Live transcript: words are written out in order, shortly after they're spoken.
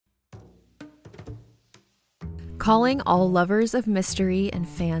Calling all lovers of mystery and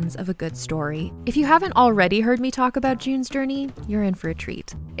fans of a good story. If you haven't already heard me talk about June's Journey, you're in for a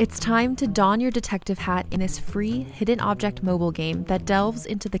treat. It's time to don your detective hat in this free hidden object mobile game that delves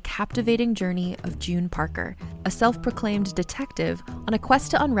into the captivating journey of June Parker, a self-proclaimed detective on a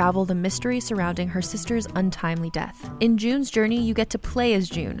quest to unravel the mystery surrounding her sister's untimely death. In June's Journey, you get to play as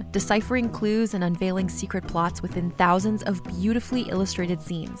June, deciphering clues and unveiling secret plots within thousands of beautifully illustrated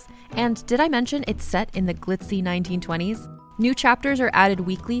scenes. And did I mention it's set in the glitzy 1920s? New chapters are added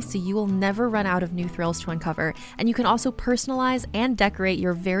weekly, so you will never run out of new thrills to uncover, and you can also personalize and decorate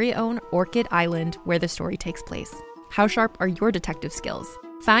your very own Orchid Island where the story takes place. How sharp are your detective skills?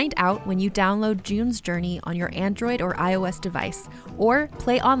 Find out when you download June's Journey on your Android or iOS device, or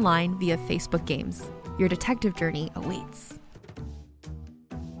play online via Facebook Games. Your detective journey awaits.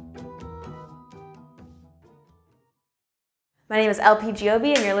 My name is LP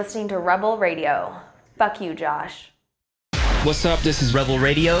Giobbi, and you're listening to Rebel Radio. Fuck you, Josh. What's up? This is Rebel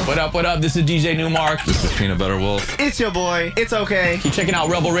Radio. What up? What up? This is DJ Newmark. This is Peanut Butter Wolf. It's your boy. It's okay. Keep checking out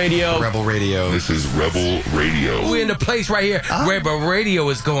Rebel Radio. Rebel Radio. This is Rebel Radio. We're in the place right here. Rebel Radio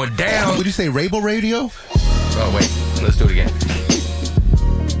is going down. Would you say Rebel Radio? Oh, wait. Let's do it again.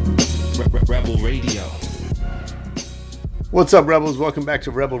 Rebel Radio. What's up, Rebels? Welcome back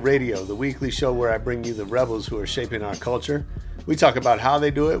to Rebel Radio, the weekly show where I bring you the rebels who are shaping our culture. We talk about how they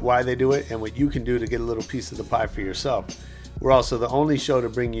do it, why they do it, and what you can do to get a little piece of the pie for yourself. We're also the only show to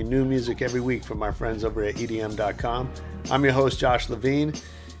bring you new music every week from our friends over at EDM.com. I'm your host, Josh Levine,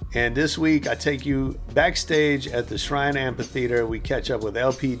 and this week I take you backstage at the Shrine Amphitheater. We catch up with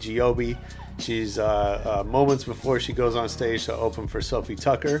LP Giobbi. She's moments before she goes on stage to open for Sophie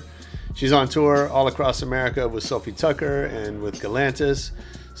Tucker. She's on tour all across America with Sophie Tucker and with Galantis,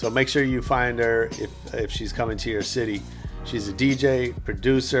 so make sure you find her if she's coming to your city. She's a DJ,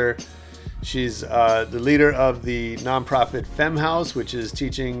 producer. She's the leader of the nonprofit Femme House, which is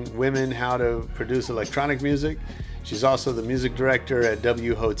teaching women how to produce electronic music. She's also the music director at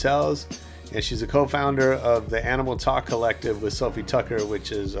W Hotels, and she's a co-founder of the Animal Talk Collective with Sophie Tucker,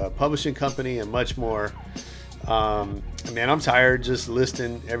 which is a publishing company and much more. Man, I'm tired just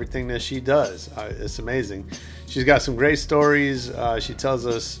listing everything that she does. It's amazing. She's got some great stories. She tells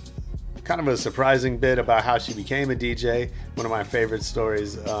us kind of a surprising bit about how she became a DJ, one of my favorite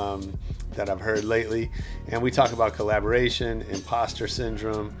stories that I've heard lately. And we talk about collaboration, imposter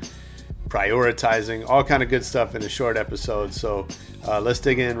syndrome, prioritizing, all kind of good stuff in a short episode. So let's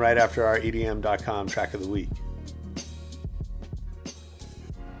dig in right after our EDM.com track of the week.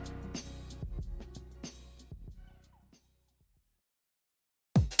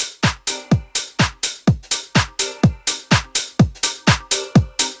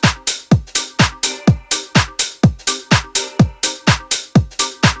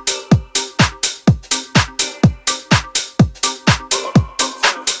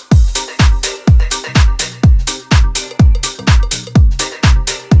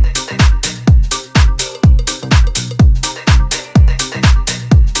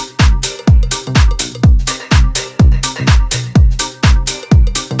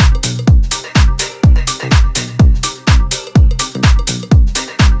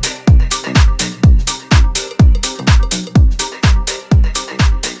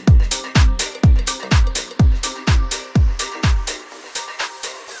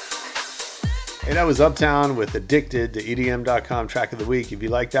 That was Uptown with Addicted, the EDM.com track of the week. If you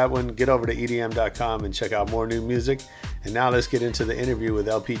like that one, get over to EDM.com and check out more new music. And now let's get into the interview with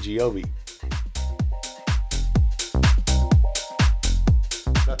LP Giobbi.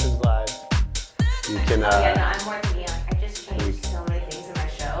 Nothing's live. You can. Yeah, no, I'm working. I just changed so many things in my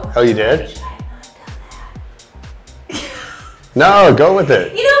show. Oh, you did? Should I have not done that? No, go with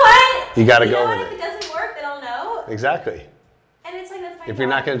it. You know what? You got to go with If it doesn't work, then I'll know. Exactly. And it's like that's my If you're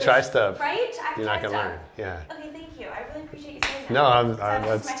not going to try stuff, right? you're not going to learn. Yeah. Okay, thank you. I really appreciate you saying that. No,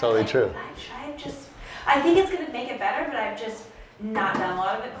 That's that's totally true. I think it's going to make it better, but I've just not done a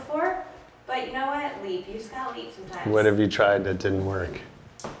lot of it before. But you know what? Leap. You just got to leap sometimes. What have you tried that didn't work?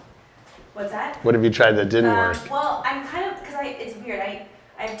 What's that? What have you tried that didn't work? Well, I'm kind of, because it's weird. I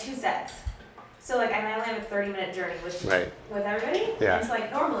have two sets. So like I only have a 30-minute journey with everybody. Yeah. And so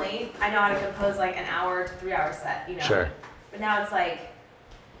like normally I know how to compose like an hour to 3 hour set, you know. Sure. But now it's like,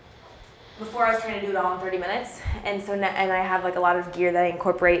 before I was trying to do it all in 30 minutes, and so and I have like a lot of gear that I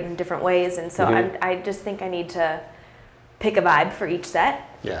incorporate in different ways, and so I just think I need to pick a vibe for each set.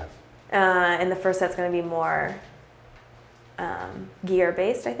 Yeah. And the first set's going to be more gear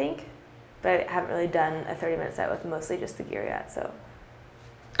based, I think, but I haven't really done a 30-minute set with mostly just the gear yet. So.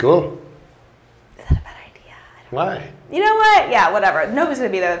 Cool. Is that a bad idea? Why? You know what? Yeah, whatever. Nobody's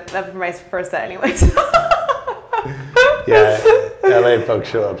going to be there for my first set anyways. Yeah, LA folks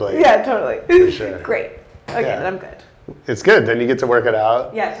show up late. Yeah, totally. For sure. Great. Okay, Yeah. then I'm good. It's good. Then you get to work it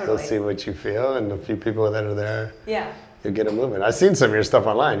out. Yeah, totally. You'll see what you feel, and a few people that are there, Yeah. you'll get it moving. I've seen some of your stuff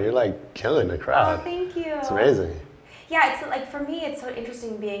online. You're like killing the Oh, crowd. thank you. It's amazing. Yeah, it's like, for me, it's so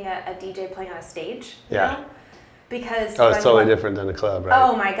interesting being a DJ playing on a stage. You Yeah. know? Because Oh, it's when totally you- different than a club, right?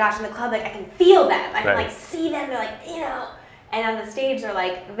 Oh my gosh, in the club, like I can feel them. I can Right. like see them. They're like, you know. And on the stage, they're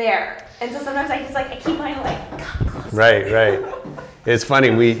like there. And so sometimes I just like I keep wanting to like come closer. Right. It's funny.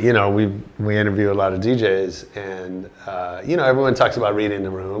 We interview a lot of DJs, and everyone talks about reading the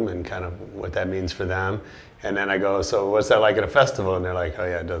room and kind of what that means for them. And then I go, so what's that like at a festival? And they're like, oh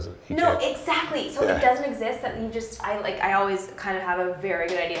yeah, it doesn't. No, exactly. So Yeah. it doesn't exist that you just I always kind of have a very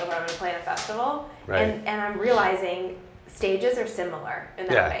good idea of what I'm going to play at a festival. Right. And I'm realizing stages are similar in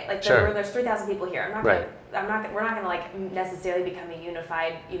that Yeah, way. Like sure. there's 3,000 people here. Right. We're not going to like necessarily become a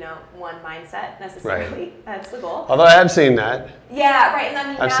unified, one mindset necessarily. That's the goal. Although I have seen that. Yeah, right. And I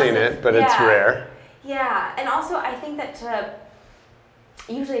mean, I've seen it, but it's rare. Yeah, and also I think that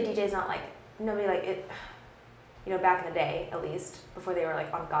usually a DJ is not like nobody like it. Back in the day, at least before they were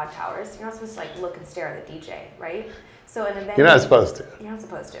like on God towers, you're not supposed to like look and stare at the DJ, right? So an event. You're not supposed to. You're not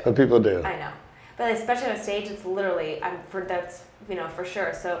supposed to. But people do. I know, but especially on a stage, it's literally that's for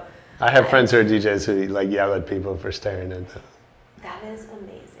sure. So. I have friends who are DJs who like yell at people for staring at them. That is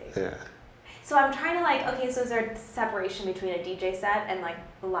amazing. Yeah. So I'm trying to like, okay, so is there a separation between a DJ set and like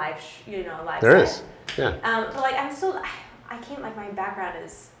a live, live There set? is. Yeah. But like I can't, like my background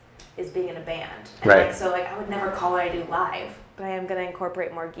is being in a band. And Right. Like, so like I would never call what I do live, but I am going to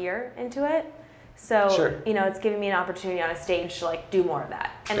incorporate more gear into it. So, Sure. It's giving me an opportunity on a stage to like do more of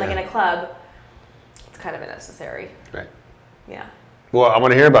that. And like in Yeah. a club, it's kind of unnecessary. Right. Yeah. Well, I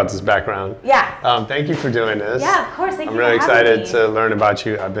want to hear about this background. Yeah. Thank you for doing this. Yeah, of course. Thank I'm you really for having excited me. to learn about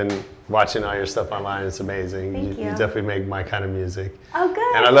you. I've been watching all your stuff online. It's amazing. Thank you. You definitely make my kind of music. Oh,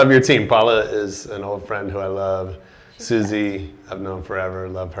 good. And I love your team. Paula is an old friend who I love. Susie, I've known forever.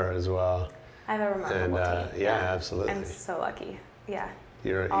 Love her as well. I have a remarkable team. Yeah, absolutely. I'm so lucky. Yeah.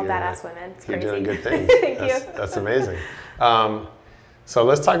 You're badass women. It's you're crazy. doing good things. Thank you. That's amazing. So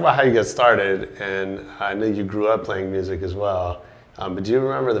let's talk about how you got started. And I know you grew up playing music as well. But do you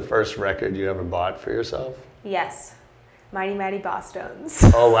remember the first record you ever bought for yourself? Yes. Mighty Mighty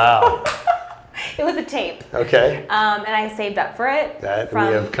Bosstones. Oh, wow. It was a tape. Okay. And I saved up for it. We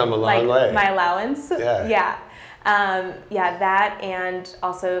have come a long way. My allowance. Yeah. Yeah. That and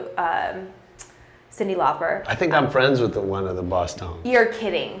also Cyndi Lauper. I think I'm friends with one of the Bosstones. You're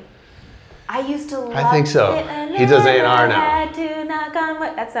kidding. I used to love I think so. it. And He does I A&R now. had to knock on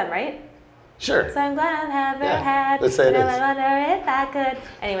wood. That's them, right? Sure. So I'm glad I never Yeah, had. let's say it and is. I wonder if I could.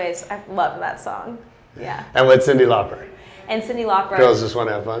 Anyways, I love that song. Yeah. And what's Cyndi Lauper? And Cyndi Lauper. Girls Just Want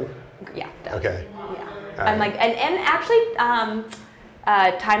to Have Fun? Yeah. Okay. Yeah. All I'm right. like, and actually, Time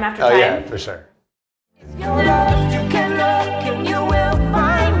After Oh, Time. yeah, for sure. Your love, you can look and you will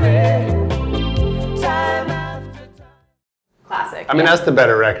find me. Time after time. Classic. I mean, that's the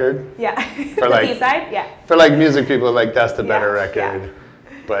better record. Yeah. For The like- B-side? Yeah. For like music people, like that's the better Yeah, record. yeah.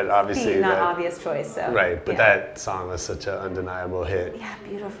 But obviously Not that, obvious choice, so. right, but yeah. that song was such an undeniable hit. Yeah,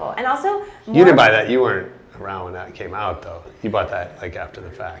 beautiful. And also, You didn't buy that. You weren't around when that came out, though. You bought that like after the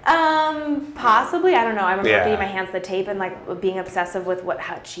fact. Possibly, I don't know. I remember Yeah. getting my hands on the tape and like being obsessive with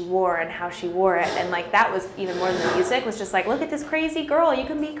how she wore and how she wore it, and like that was even more than the music. Was just like, look at this crazy girl. You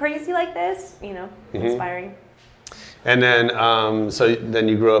can be crazy like this. Mm-hmm. Inspiring. And then, so then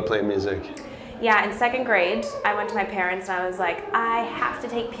you grew up playing music. Yeah, in second grade, I went to my parents and I was like, I have to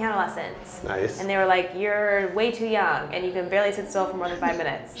take piano lessons. Nice. And they were like, you're way too young and you can barely sit still for more than 5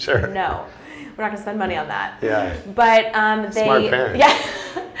 minutes. Sure. No, we're not gonna spend money on that. Yeah. But they, Smart parents. yeah.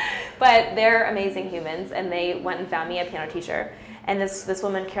 But they're amazing humans, and they went and found me a piano teacher. And this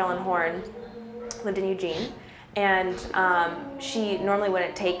woman, Carolyn Horn, lived in Eugene. And she normally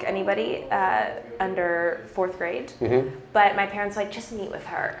wouldn't take anybody under 4th grade. Mm-hmm. But my parents were like, just meet with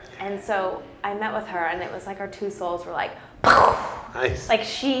her. And so I met with her, and it was like our two souls were like, Nice. like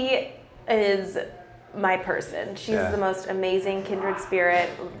she is my person. She's Yeah. the most amazing kindred spirit,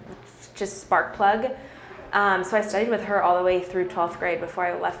 just spark plug. So I studied with her all the way through 12th grade before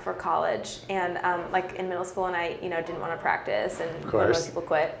I left for college. And like in middle school, and I didn't want to practice, and course. most people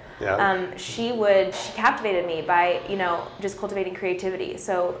quit. Yeah. She captivated me by just cultivating creativity.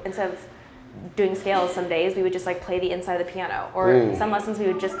 So instead of doing scales, some days we would just like play the inside of the piano, or some lessons we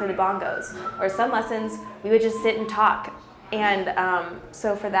would just play the bongos, or some lessons we would just sit and talk. And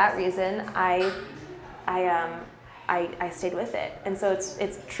so for that reason, I stayed with it. And so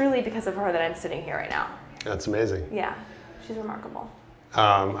it's truly because of her that I'm sitting here right now. That's amazing. Yeah, she's remarkable.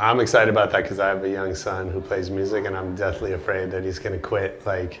 I'm excited about that because I have a young son who plays music, and I'm deathly afraid that he's going to quit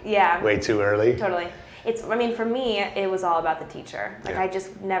way too early. Totally. For me, it was all about the teacher. I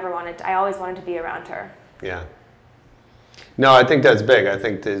just never I always wanted to be around her. Yeah. No, I think that's big. I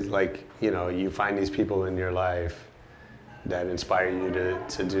think that you find these people in your life that inspire you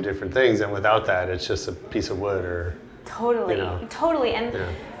to do different things, and without that, it's just a piece of wood or. Totally. And,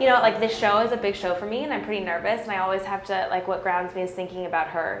 this show is a big show for me, and I'm pretty nervous, and I always have to, what grounds me is thinking about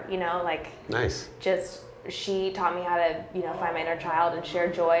her, Nice. Just, she taught me how to, find my inner child and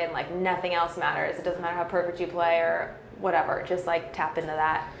share joy, and, nothing else matters. It doesn't matter how perfect you play or whatever. Just, tap into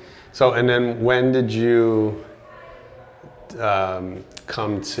that. So, and then when did you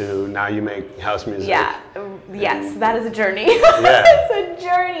come to, now you make house music? Yeah. Yes, that is a journey. Yeah. It's a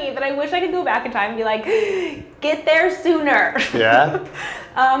journey that I wish I could go back in time and be like, get there sooner. Yeah.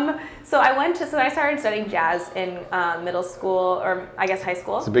 So I started studying jazz in middle school, or I guess high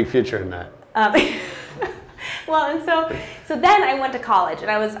school. It's a big future in that. Well, and so then I went to college,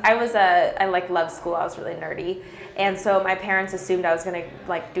 and I loved school. I was really nerdy, and so my parents assumed I was gonna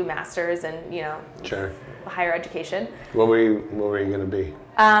do masters and Sure. higher education. What were you gonna be?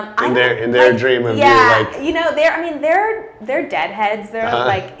 In their dream of you, they're deadheads. They're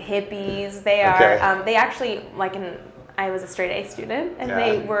hippies. They are. Okay. They actually I was a straight A student, and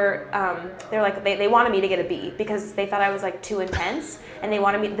they were. They wanted me to get a B because they thought I was too intense, and they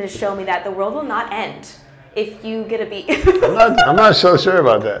wanted me to show me that the world will not end if you get a B. I'm not so sure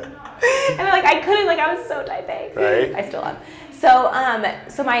about that. And I couldn't. I was so type A. Right. I still am. So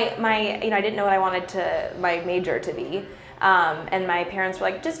my I didn't know what I wanted my major to be. And my parents were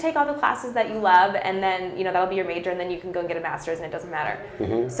like, just take all the classes that you love, and then, that'll be your major, and then you can go and get a master's, and it doesn't matter.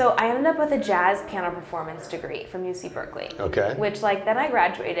 Mm-hmm. So I ended up with a jazz piano performance degree from UC Berkeley. Okay. Which, then I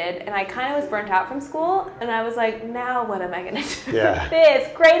graduated, and I kind of was burnt out from school, and I was like, now what am I going to do with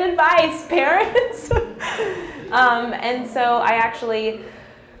this? Great advice, parents! And so I actually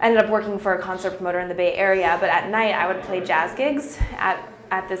ended up working for a concert promoter in the Bay Area, but at night I would play jazz gigs at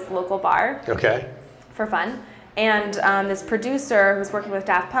this local bar. Okay. For fun. And this producer who was working with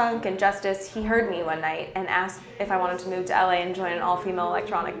Daft Punk and Justice, he heard me one night and asked if I wanted to move to LA and join an all-female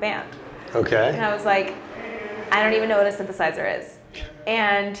electronic band. Okay. And I was like, I don't even know what a synthesizer is.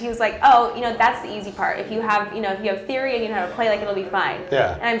 And he was like, oh, that's the easy part. If you have, if you have theory and you know how to play, it'll be fine.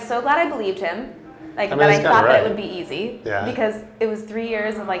 Yeah. And I'm so glad I believed him. I thought that it would be easy. Yeah. Because it was 3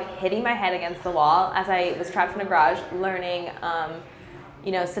 years of hitting my head against the wall as I was trapped in a garage learning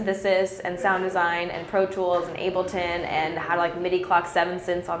synthesis and sound design and Pro Tools and Ableton and how to MIDI clock 7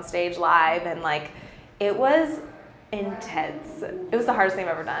 synths on stage live, and it was intense. It was the hardest thing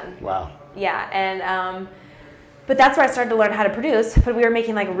I've ever done. Wow. Yeah, and but that's where I started to learn how to produce. But we were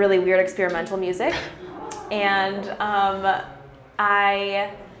making really weird experimental music, and I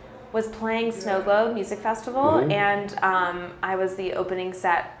was playing Snow Globe Music Festival, mm-hmm. and I was the opening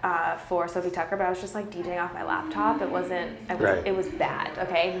set for Sophie Tucker, but I was just DJing off my laptop. It was bad,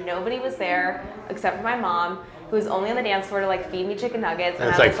 okay? Nobody was there except for my mom, who was only on the dance floor to feed me chicken nuggets.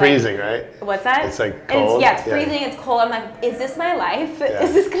 And it's freezing, right? What's that? It's cold. It's freezing, it's cold. I'm like, is this my life? Yeah.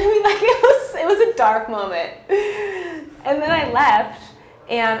 Is this gonna be it was a dark moment. And then I left,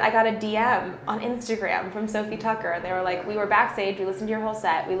 and I got a DM on Instagram from Sophie Tucker, and they were like, we were backstage, we listened to your whole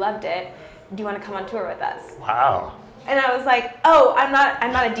set, we loved it. Do you want to come on tour with us? Wow. And I was like, oh, I'm not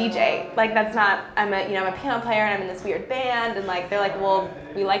a DJ. that's not, I'm a piano player, and I'm in this weird band, and they're like, well,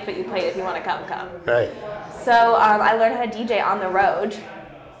 we liked what you played, if you want to come. Right. So I learned how to DJ on the road,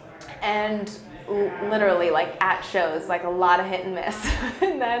 and literally at shows, a lot of hit and miss.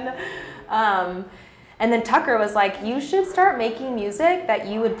 And then Tucker was like, you should start making music that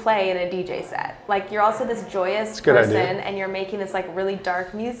you would play in a DJ set. You're also this joyous person, and you're making this really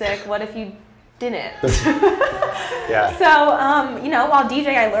dark music. What if you didn't? Yeah. So, while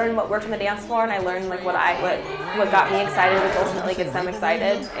DJ, I learned what worked on the dance floor, and I learned what got me excited, which ultimately gets them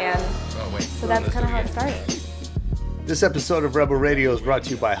excited. And so that's kind of how it started. This episode of Rebel Radio is brought to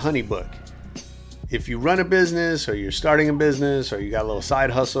you by HoneyBook. If you run a business, or you're starting a business, or you got a little side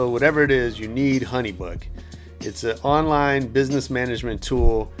hustle, whatever it is, you need HoneyBook. It's an online business management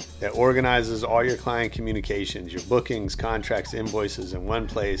tool that organizes all your client communications, your bookings, contracts, invoices in one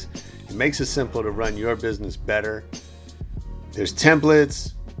place. It makes it simple to run your business better. There's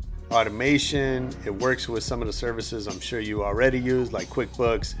templates, automation. It works with some of the services I'm sure you already use, like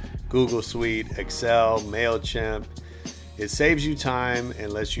QuickBooks, Google Suite, Excel, MailChimp. It saves you time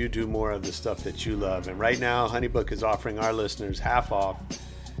and lets you do more of the stuff that you love. And right now, HoneyBook is offering our listeners half off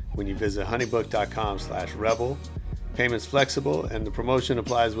when you visit honeybook.com/rebel. Payment's flexible, and the promotion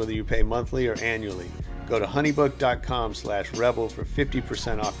applies whether you pay monthly or annually. Go to honeybook.com/rebel for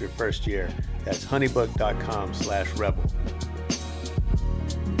 50% off your first year. That's honeybook.com/rebel.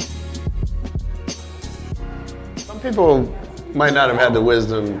 Some people might not have had the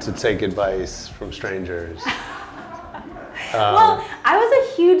wisdom to take advice from strangers. Well, I was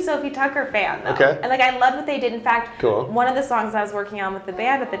a huge Sophie Tucker fan, though. Okay. And like, I loved what they did. In fact, Cool. one of the songs I was working on with the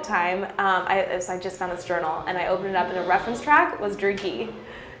band at the time, I just found this journal, and I opened it up, and a reference track was Drinky.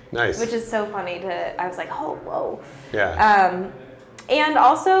 Nice. Which is so funny I was like, oh, whoa. Yeah. And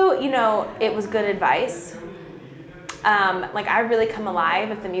also, you know, it was good advice. Like, I really come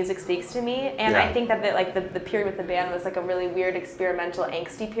alive if the music speaks to me, and Yeah. I think that the period with the band was like a really weird, experimental,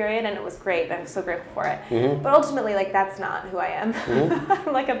 angsty period, and it was great, and I'm so grateful for it. Mm-hmm. But ultimately, like, that's not who I am. Mm-hmm.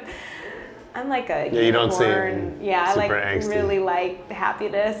 I'm like a Yeah, you don't seem unicorn. Yeah, I like super angsty. really like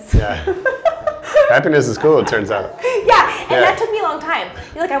happiness. Yeah. Happiness is cool, it turns out. Yeah, and Yeah. that took me a long time.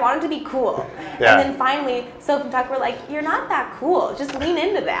 You're like, I wanted to be cool. Yeah. And then finally, Sophie and Tuck were like, you're not that cool. Just lean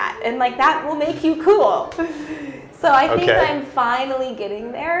into that. And like, that will make you cool. So I think Okay. I'm finally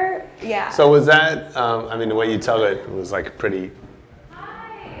getting there. Yeah. So was that, I mean, the way you tell it was like pretty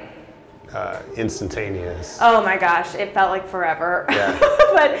instantaneous. Oh my gosh, it felt like forever. Yeah.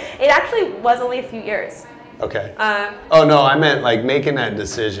 But it actually was only a few years. Okay. Oh, no, I meant like making that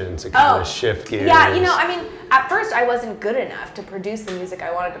decision to kind of shift gears. Yeah, you know, I mean, at first I wasn't good enough to produce the music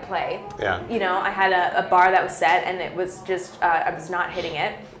I wanted to play. Yeah. You know, I had a bar that was set, and it was just, I was not hitting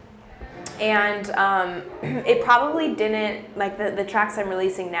it. And it probably didn't, like the tracks I'm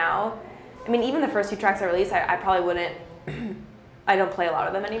releasing now, I mean, even the first few tracks I released, I probably wouldn't, I don't play a lot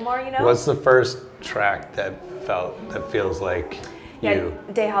of them anymore, you know? What's the first track that feels like you?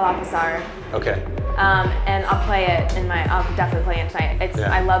 De Halapasar. Okay. And I'll play it I'll definitely play it tonight.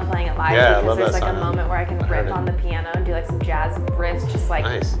 Yeah. I love playing it live Yeah, I because love there's that like a song. moment where I can I heard rip it. on the piano and do like some jazz riffs just like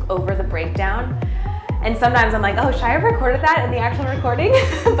Nice. over the breakdown. And sometimes I'm like, oh, should I have recorded that in the actual recording?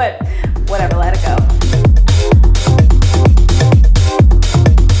 But whatever, let it go.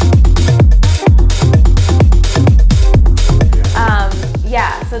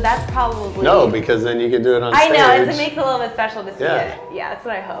 Yeah, so that's probably... No, because then you can do it on I stage. know, it makes it a little bit special to see Yeah. it. Yeah, that's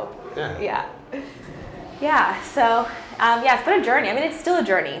what I hope. Yeah. Yeah, so, yeah, it's been a journey. I mean, it's still a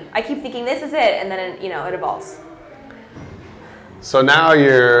journey. I keep thinking this is it, and then, it evolves. So now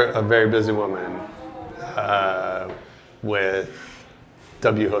you're a very busy woman with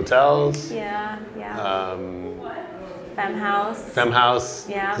W Hotels, Yeah. Femme House.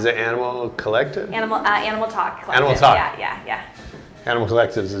 Yeah. Is it Animal Collective? Animal Talk. Collective. Animal Talk. Yeah. Animal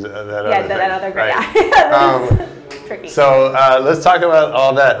Collective is that other Yeah, thing, that other great. right? Yeah. Tricky. So let's talk about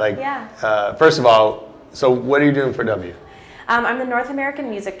all that. Like, Yeah. First of all, so what are you doing for W? I'm the North American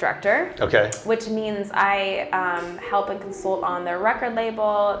Music Director. Okay. Which means I help and consult on their record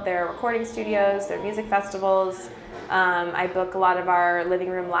label, their recording studios, their music festivals. I book a lot of our living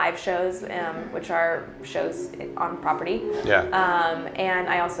room live shows, which are shows on property. Yeah. And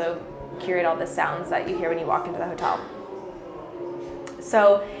I also curate all the sounds that you hear when you walk into the hotel.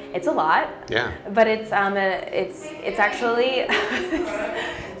 So it's a lot. Yeah. But it's actually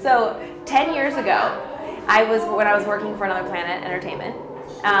so 10 years ago, when I was working for Another Planet Entertainment.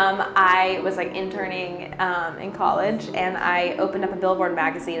 I was like interning in college, and I opened up a Billboard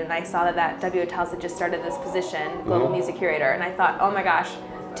magazine, and I saw that W Hotels had just started this position, Global Music Curator, and I thought, oh my gosh,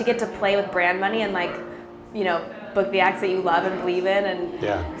 to get to play with brand money and like, book the acts that you love and believe in,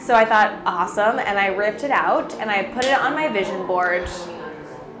 and so I thought, awesome, and I ripped it out, and I put it on my vision board,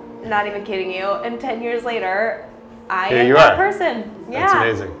 not even kidding you, and 10 years later, I Here am you that are. person. That's Yeah.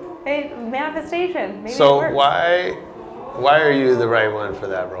 amazing. Hey, manifestation. Maybe So it works. why are you the right one for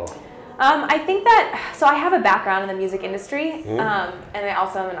that role? I think that, so I have a background in the music industry, and I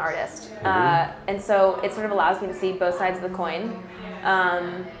also am an artist. And so it sort of allows me to see both sides of the coin.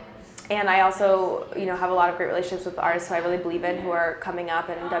 And I also, have a lot of great relationships with artists who I really believe in, who are coming up,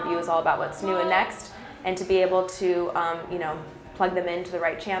 and W is all about what's new and next. And to be able to, plug them into the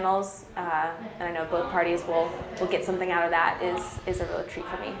right channels, and I know both parties will get something out of that is a real treat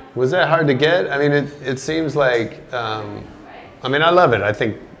for me. Was that hard to get? I mean, it seems like, I love it. I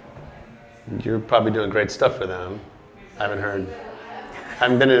think you're probably doing great stuff for them. I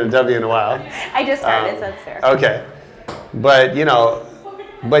haven't been in a W in a while. I just started, so that's fair. Okay. But,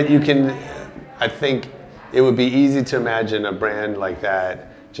 but you can, I think it would be easy to imagine a brand like that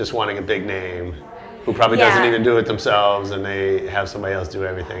just wanting a big name who probably doesn't even do it themselves, and they have somebody else do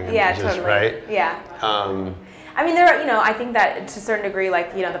everything. And Yeah, just, totally. Right? Yeah. I mean, I think that to a certain degree,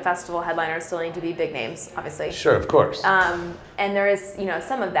 like, the festival headliners still need to be big names, obviously. Sure, of course. And there is,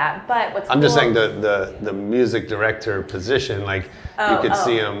 some of that. But what's I'm just saying the music director position, like, you could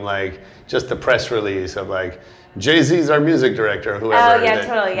see them, like, just the press release of, like, Jay-Z's our music director, or whoever. Oh, yeah,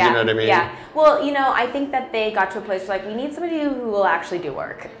 totally, yeah. You know what I mean? Yeah. Well, I think that they got to a place where, like, we need somebody who will actually do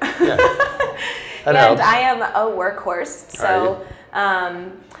work. Yeah. And helps. I am a workhorse, so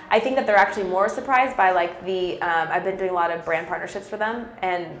I think that they're actually more surprised by, like, I've been doing a lot of brand partnerships for them,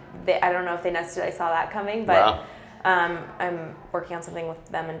 and I don't know if they necessarily saw that coming, but I'm working on something with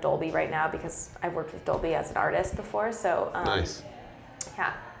them in Dolby right now because I've worked with Dolby as an artist before, so nice.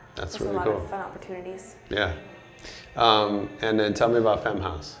 Yeah. That's There's really a lot cool. of fun opportunities. Yeah. And then tell me about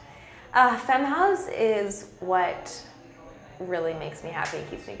Femhouse. Femhouse is what really makes me happy and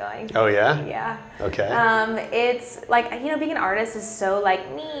keeps me going. Oh, yeah? Yeah. Okay. It's like, being an artist is so like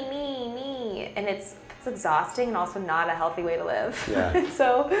me, and it's exhausting and also not a healthy way to live. Yeah.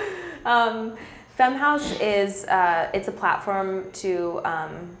 So, Femhouse is it's a platform to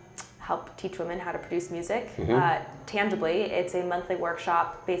help teach women how to produce music tangibly. It's a monthly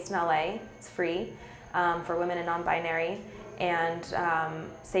workshop based in LA. It's free for women and non-binary, and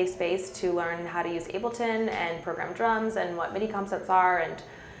safe space to learn how to use Ableton and program drums and what MIDI concepts are. And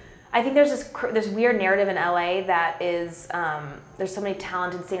I think there's this weird narrative in LA that is there's so many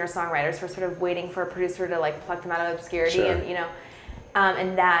talented singer-songwriters who are sort of waiting for a producer to, like, pluck them out of obscurity. Sure.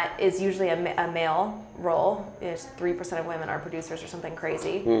 And that is usually a male role. 3% of women are producers or something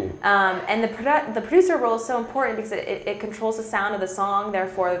crazy. And the producer role is so important because it controls the sound of the song,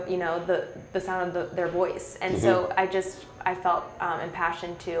 therefore, the sound of their voice. And so I felt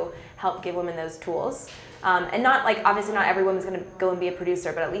impassioned to help give women those tools. And not, like, obviously not every woman's going to go and be a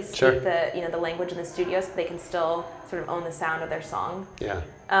producer, but at least keep the language in the studio so they can still sort of own the sound of their song. Yeah.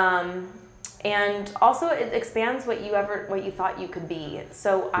 And also it expands what you thought you could be.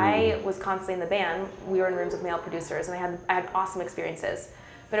 So I was constantly in the band. We were in rooms with male producers, and I had awesome experiences.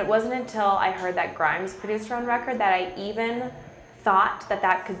 But it wasn't until I heard that Grimes produced her own record that I even thought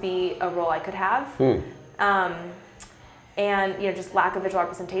that could be a role I could have. And just lack of visual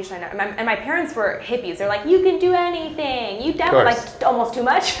representation. And my parents were hippies. They're like, you can do anything. You definitely, like, almost too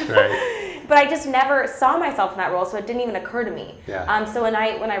much. Right. But I just never saw myself in that role, so it didn't even occur to me. Yeah. So when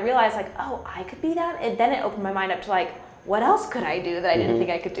I realized, like, oh, I could be that, then it opened my mind up to, like, what else could I do that I didn't think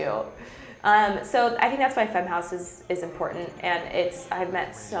I could do? So I think that's why Femhouse is important, and I've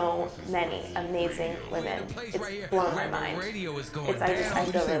met so many amazing women. It's blown my mind. I feel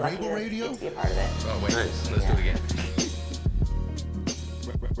really lucky to be a part of it. Oh, wait. Nice. Let's do it again.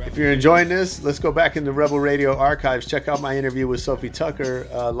 If you're enjoying this, let's go back into Rebel Radio archives. Check out my interview with Sophie Tucker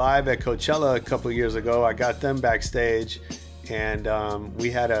live at Coachella a couple years ago. I got them backstage, and we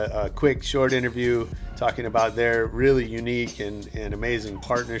had a quick, short interview talking about their really unique and amazing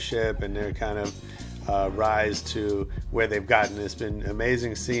partnership and their kind of rise to where they've gotten. It's been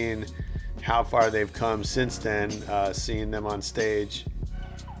amazing seeing how far they've come since then, seeing them on stage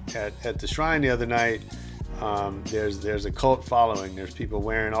at the Shrine the other night. There's a cult following. There's people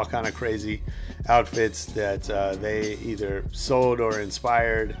wearing all kind of crazy outfits that they either sold or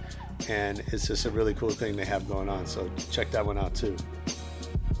inspired, and it's just a really cool thing they have going on. So check that one out too.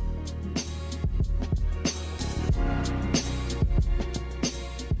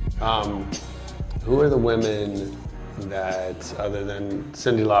 Who are the women that, other than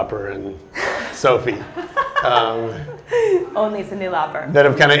Cyndi Lauper and Sophie, Only Cyndi Lauper. that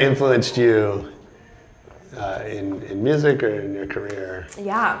have kind of influenced you in music or in your career?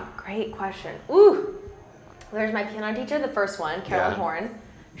 Yeah, great question. Ooh, there's my piano teacher, the first one, Carolyn Yeah. Horn.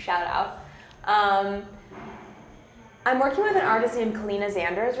 Shout out. I'm working with an artist named Kalina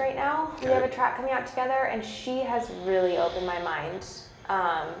Zanders right now. We have a track coming out together, and she has really opened my mind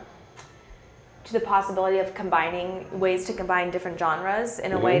to the possibility of ways to combine different genres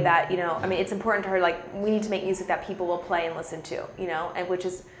in a way that, it's important to her, like, we need to make music that people will play and listen to,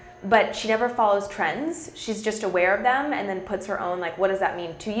 but she never follows trends. She's just aware of them and then puts her own, like, what does that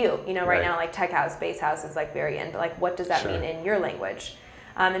mean to you? Right now, like, tech house, bass house is, like, very in, but, like, what does that mean in your language?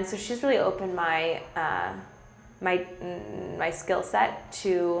 And so she's really opened my skill set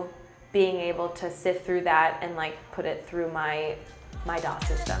to being able to sift through that and, like, put it through my DAW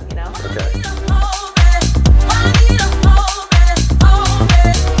system, Okay.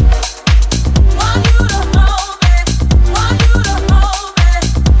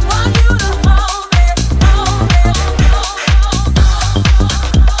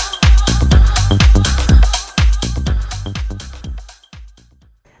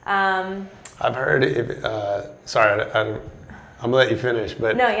 I've heard, sorry, I'm gonna let you finish,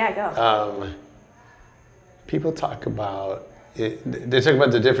 but no, yeah, go. people talk about they talk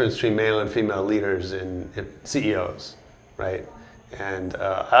about the difference between male and female leaders in CEOs, right? And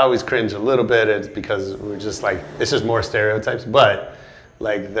I always cringe a little bit. It's because we're just like, it's just more stereotypes. But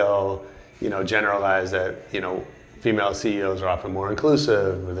like they'll, generalize that, female CEOs are often more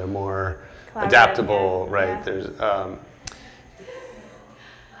inclusive, or they're more adaptable, right? Yeah.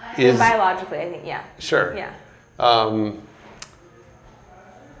 There's biologically, I think, yeah. Sure. Yeah.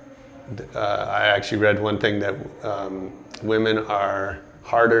 I actually read one thing that women are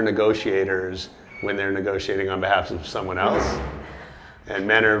harder negotiators when they're negotiating on behalf of someone else, and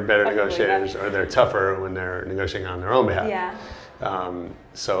men are better negotiators, or they're tougher when they're negotiating on their own behalf. Yeah.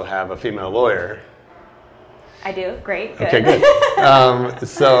 So have a female lawyer. I do. Great. Good. Okay, good.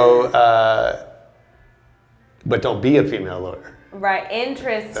 But don't be a female lawyer. Right.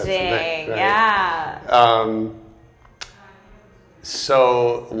 Interesting. That's the thing, right? Yeah.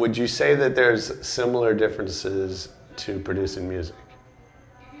 So would you say that there's similar differences to producing music?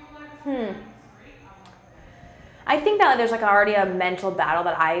 I think that there's like already a mental battle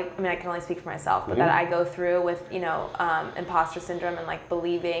that I can only speak for myself, but that I go through with, imposter syndrome and like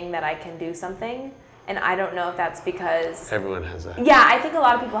believing that I can do something. And I don't know if that's because Everyone has that. Yeah, I think a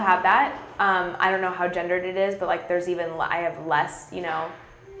lot of people have that. I don't know how gendered it is, but like there's I have less,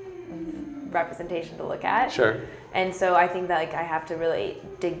 representation to look at. Sure. And so I think that like I have to really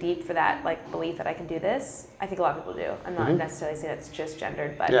dig deep for that like belief that I can do this. I think a lot of people do. I'm not necessarily saying it's just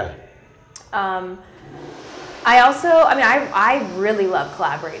gendered, but yeah. I also, I really love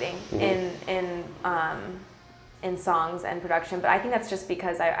collaborating in songs and production, but I think that's just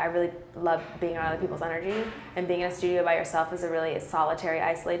because I really love being on other people's energy, and being in a studio by yourself is a really solitary,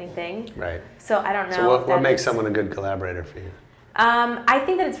 isolating thing. Right. So I don't know. So what makes someone a good collaborator for you? I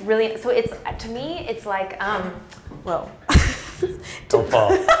think that it's really, so it's, to me, it's like, whoa. Don't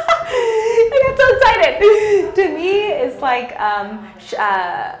fall. I got so excited. To me, it's like,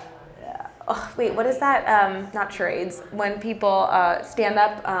 what is that? Not charades. When people stand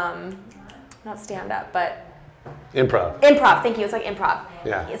up, not stand up, but Improv. Improv, thank you. It's like improv.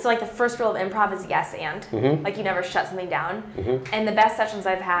 Yeah. So like the first rule of improv is yes and. Like you never shut something down. And the best sessions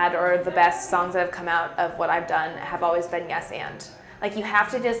I've had, or the best songs that have come out of what I've done, have always been yes and. Like you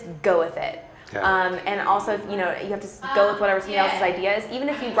have to just go with it. Yeah. And also, you have to go with whatever somebody else's idea is. Even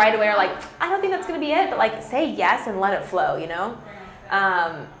if you right away are like, I don't think that's going to be it, but like say yes and let it flow,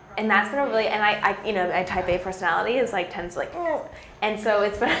 And that's been a really, and my type A personality is like tends to like, and so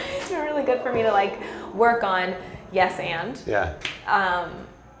it's been really good for me to like work on yes and. Yeah.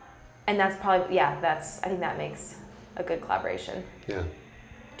 And that's probably, I think that makes a good collaboration. Yeah.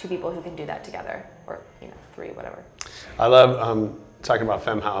 Two people who can do that together, or three, whatever. I love talking about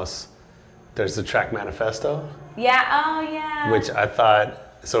Femme House. There's the track Manifesto. Yeah. Oh yeah. Which I thought.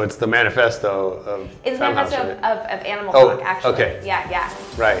 So it's the manifesto of It's the Femme manifesto House, right? of Animal Talk, actually. Okay. Yeah.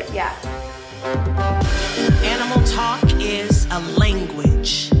 Right. Yeah. Animal talk is a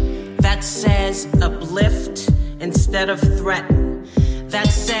language that says uplift instead of threaten. That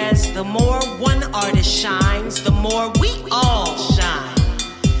says the more one artist shines, the more we all shine.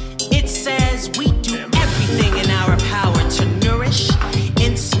 It says we do everything in our power to nourish,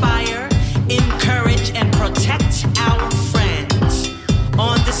 inspire, encourage, and protect our friends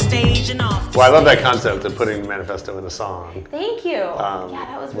on the stage and off the Well, I love that concept of putting the manifesto in a song. Thank you.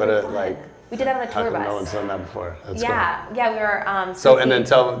 That was really fun. We did that on a tour bus. No one's done that before. That's cool. We were. So, and then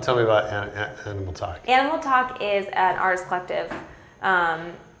tell me about Animal Talk. Animal Talk is an artist collective.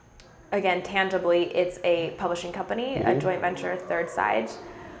 Again, tangibly, it's a publishing company, a joint venture, Third Side.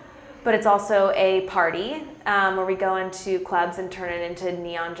 But it's also a party where we go into clubs and turn it into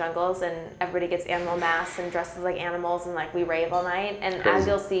neon jungles, and everybody gets animal masks and dresses like animals, and like we rave all night. And as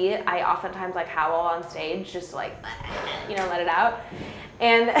you'll see, I oftentimes like howl on stage, just to, like, let it out.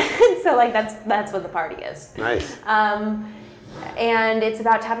 And so like that's what the party is. Nice. And it's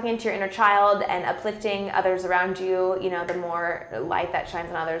about tapping into your inner child and uplifting others around you. The more light that shines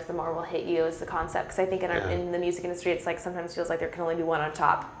on others, the more will hit you is the concept. Because I think in the music industry, it's like sometimes feels like there can only be one on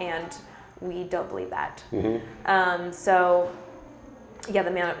top, and we don't believe that. So,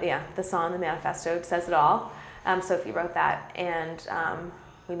 the song, the manifesto, says it all. Sophie wrote that, and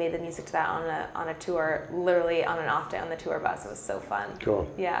we made the music to that on a tour, literally on an off day on the tour bus. It was so fun. Cool.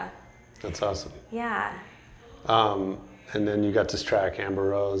 Yeah. That's awesome. Yeah. And then you got this track,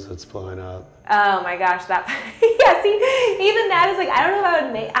 Amber Rose, that's blowing up. Oh my gosh, that, see, even that is like, I don't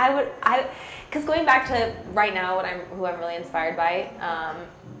know if I would because going back to right now, who I'm really inspired by,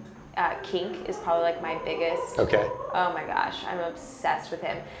 Kink is probably like my biggest. Okay. Oh my gosh, I'm obsessed with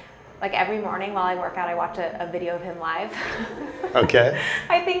him. like every morning while I work out, I watch a video of him live. Okay.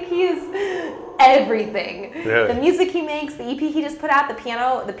 I think he's everything. Really? The music he makes, the EP he just put out, the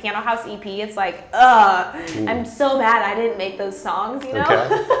Piano House EP. It's like, I'm so mad I didn't make those songs, you know.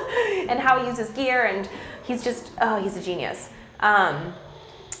 Okay. And how he uses gear, and he's just, he's a genius.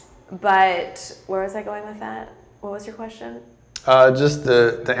 But where was I going with that? What was your question? Just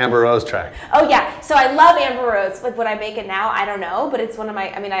the Amber Rose track. Oh yeah, so I love Amber Rose. Like, would I make it now? I don't know, but it's one of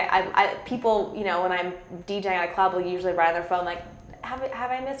my. I mean, I people, you know, when I'm DJing at a club, will usually write on their phone like,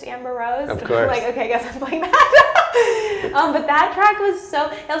 have I missed Amber Rose? Of course. Like, okay, I guess I'm playing that. But that track was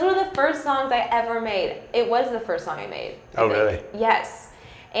that was one of the first songs I ever made. It was the first song I made. Oh really? Yes.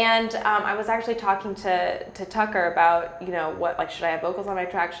 And I was actually talking to Tucker about, you know, what, like, should I have vocals on my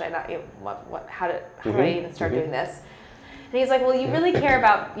track? Should I not? You know, how do I even start doing this? And he's like, well, you really care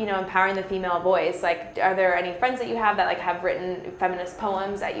about, you know, empowering the female voice. Like, are there any friends that you have that, like, have written feminist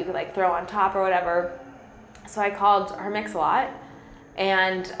poems that you could, like, throw on top or whatever? So I called her Mix-a-Lot,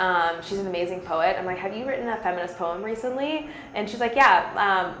 and she's an amazing poet. I'm like, have you written a feminist poem recently? And she's like,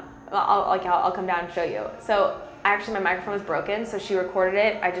 yeah, I'll come down and show you. So actually my microphone was broken, so she recorded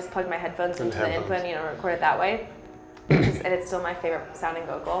it. I just plugged my headphones into the input and, you know, recorded that way. And it's still my favorite sounding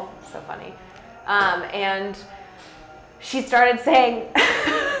vocal. So funny. And she started saying,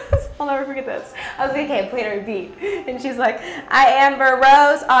 I'll never forget this. I was like, okay, play it on repeat. And she's like, I Amber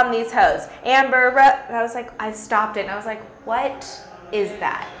Rose on these hoes. Amber Rose. And I was like, I stopped it and I was like, what is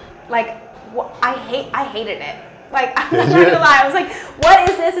that? Like, I hated it. Like, I'm not gonna lie. I was like, what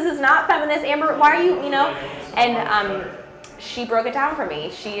is this? This is not feminist. Amber, why are you, you know? And she broke it down for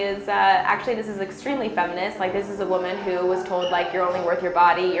me. She is, actually, this is extremely feminist. Like, this is a woman who was told, like, you're only worth your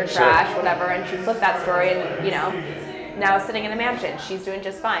body, you're trash, whatever. And she flipped that story and, you know, now sitting in a mansion. She's doing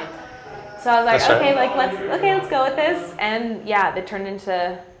just fine. So I was like, okay, like, let's go with this. And yeah, it turned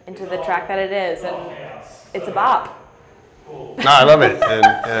into the track that it is. And it's a bop. No, I love it. And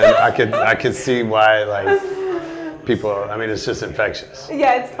I could see why, like, people, I mean, it's just infectious.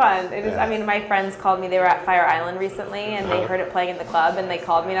 Yeah, it's fun. It is. I mean, my friends called me. They were at Fire Island recently, and they heard it playing in the club, and they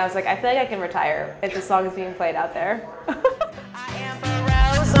called me, and I was like, I feel like I can retire if the song is being played out there. Amber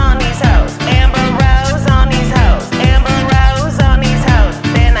Rose on these hoes. Amber Rose on these hoes. Amber Rose on these hoes.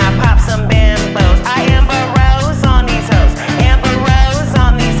 Then I pop some bimbos. I Amber Rose on these hoes. Amber Rose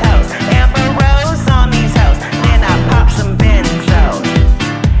on these hoes. Amber Rose on these hoes. Then I pop some benzos.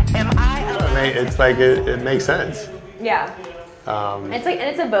 It's like it makes sense. Yeah. It's like, and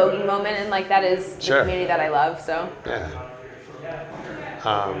it's a voguing moment, and like that is the community that I love. So. Yeah.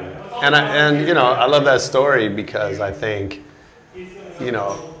 And you know, I love that story because I think, you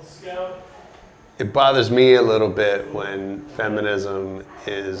know, it bothers me a little bit when feminism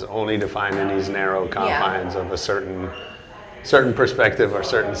is only defined in these narrow confines of a certain perspective or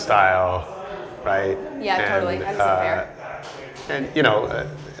certain style, right? Yeah, totally. That's fair. And you know,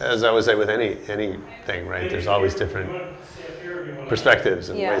 as I always say with anything, right? There's always different perspectives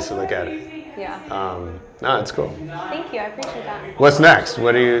and ways to look at it. Yeah. No, it's cool. Thank you. I appreciate that. What's next?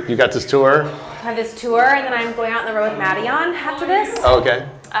 What do you got this tour? I have this tour, and then I'm going out on the road with Maddie on after this. Oh, okay.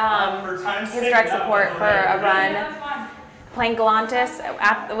 His direct support for a run, playing Galantis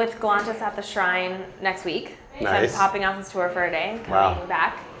with Galantis at the Shrine next week. Nice. So I'm popping off this tour for a day, coming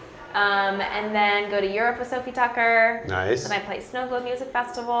back. And then go to Europe with Sophie Tucker. Nice. Then I play Snow Globe Music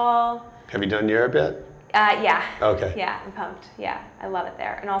Festival. Have you done Europe yet? Yeah. Okay. Yeah, I'm pumped. Yeah, I love it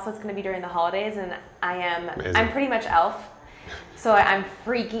there. And also it's going to be during the holidays, and Amazing. I'm pretty much elf. So I'm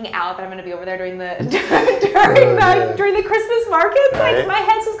freaking out that I'm going to be over there during the during the Christmas markets. Right. Like, my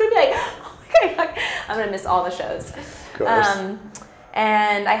head's just going to be like, oh my God, I'm going to miss all the shows. Of course.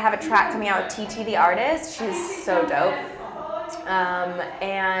 And I have a track coming out with TT the artist. She's so dope.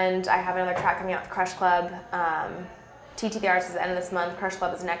 And I have another track coming out with Crush Club. TT the artist is the end of this month. Crush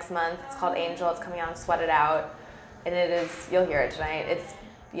Club is next month. It's called Angel. It's coming out on Sweat It Out. And it is, you'll hear it tonight. It's,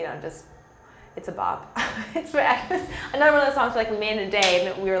 you know, just, it's a bop. It's another one of those songs where, like, we made it in a day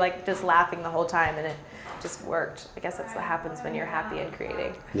and we were like just laughing the whole time and it just worked. I guess that's what happens when you're happy and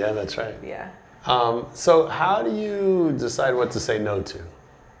creating. Yeah, that's right. Yeah. So how do you decide what to say no to?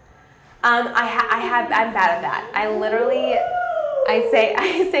 I'm bad at that. I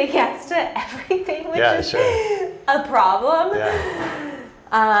say yes to everything, which is a problem.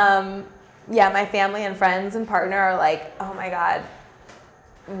 Yeah. My family and friends and partner are like, oh my God,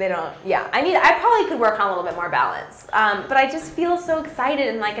 they don't. Yeah, I probably could work on a little bit more balance. But I just feel so excited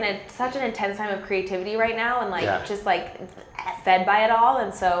and like in such an intense time of creativity right now, and like just like fed by it all,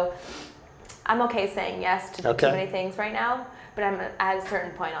 and so I'm okay saying yes to too many things right now. But at a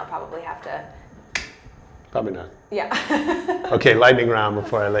certain point, I'll probably have to Probably not. Yeah. Okay, lightning round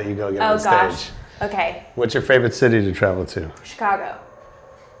before I let you go get on stage. Gosh. Okay. What's your favorite city to travel to? Chicago.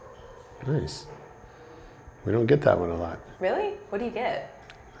 Nice. We don't get that one a lot. Really? What do you get?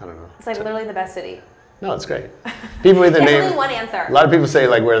 I don't know. It's like literally the best city. No, it's great. People either There's name. only one answer. A lot of people say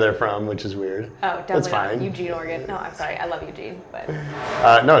like where they're from, which is weird. Oh, definitely That's not. fine. Eugene, Oregon. No, I'm sorry. I love Eugene, but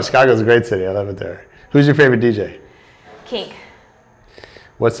No, Chicago's a great city. I love it there. Who's your favorite DJ? Kink.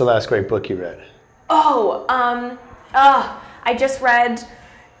 What's the last great book you read? I just read.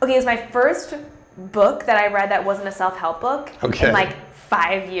 Okay, it was my first book that I read that wasn't a self-help book in like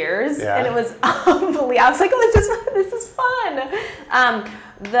 5 years, and it was unbelievable. I was like, oh, this is fun.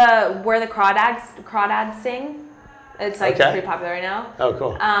 The Where the Crawdads Sing. It's like pretty popular right now. Oh,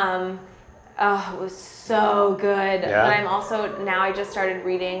 cool. It was so good. Yeah. But I'm also now I just started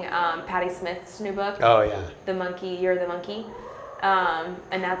reading Patti Smith's new book. Oh yeah. The Monkey, You're the Monkey.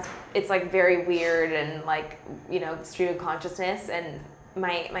 And it's like very weird and like, stream of consciousness. And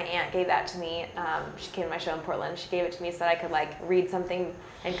my aunt gave that to me. She came to my show in Portland. She gave it to me so that I could like read something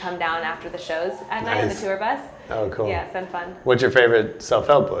and come down after the shows at night on the tour bus. Oh, cool. Yeah, it's been fun. What's your favorite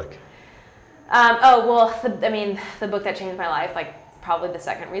self-help book? The book that changed my life, like probably the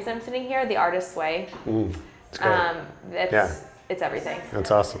second reason I'm sitting here, The Artist's Way. It's great. It's everything. That's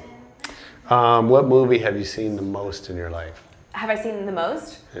awesome. What movie have you seen the most in your life? Have I seen the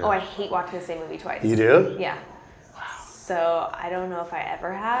most? Yeah. Oh, I hate watching the same movie twice. You do? Yeah. Wow. So I don't know if I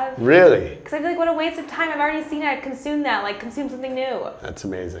ever have. Really? Because I feel like what a waste of time. I've already seen it. I've consumed that. Like consume something new. That's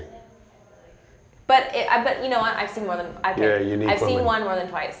amazing. But you know what? I've seen more than I've seen one more than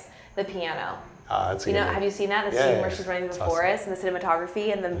twice. The Piano. That's a good one. Have you seen that? The scene where she's running through the forest and the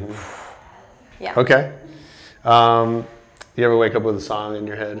cinematography and the. Yeah. Okay. You ever wake up with a song in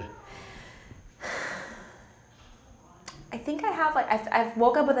your head? I think I have I've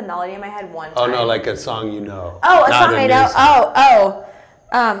woke up with a melody in my head one time. Oh no, like a song you know. Oh, a song I know.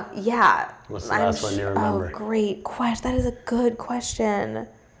 Yeah. What's the last one you remember? Oh, great question. That is a good question.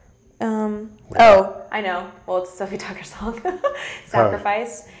 I know. Well, it's a Sophie Tucker song.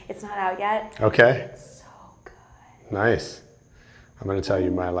 Sacrifice. It's not out yet. Okay. It's so good. Nice. I'm going to tell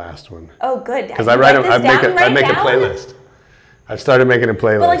you my last one. Oh, good. Because I make a playlist. I've started making a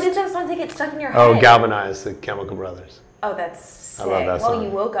playlist. But like, did that song get stuck in your head? Oh, Galvanize, the Chemical Brothers. Oh, that's sick. I love that song. Well,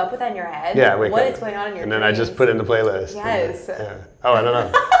 you woke up with that in your head? Yeah, I wake up. What is going on in your And then dreams? I just put it in the playlist. Yes. Yeah. Oh, I don't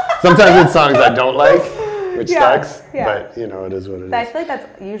know. Sometimes it's songs I don't like, which sucks. Yeah. But, it is what it is. I feel like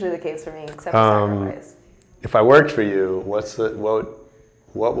that's usually the case for me, except for Sacrifice. If I worked for you,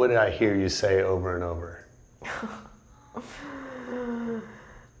 what would I hear you say over and over?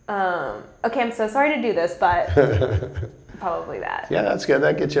 Okay, I'm so sorry to do this, but probably that. Yeah, that's good.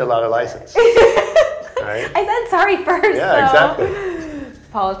 That gets you a lot of license. Right? I said sorry first. Yeah, so. exactly.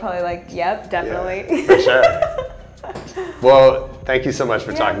 Paul is probably like, yep, definitely. Yeah, for sure. Well, thank you so much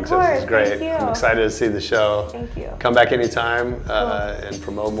for talking to us. It was great. Thank you. I'm excited to see the show. Thank you. Come back anytime and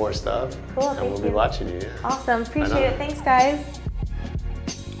promote more stuff. Cool, and we'll be watching you. Yeah. Awesome. Appreciate it. Thanks, guys.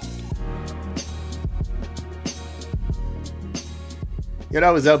 Yeah, that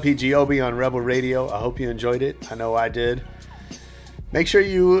was LP Giobbi on Rebel Radio. I hope you enjoyed it. I know I did. Make sure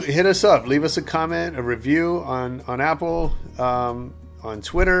you hit us up. Leave us a comment, a review on Apple, on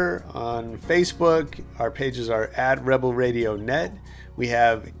Twitter, on Facebook. Our pages are at Rebel Radio Net. We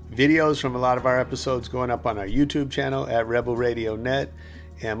have videos from a lot of our episodes going up on our YouTube channel at Rebel Radio Net.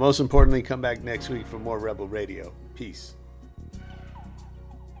 And most importantly, come back next week for more Rebel Radio. Peace.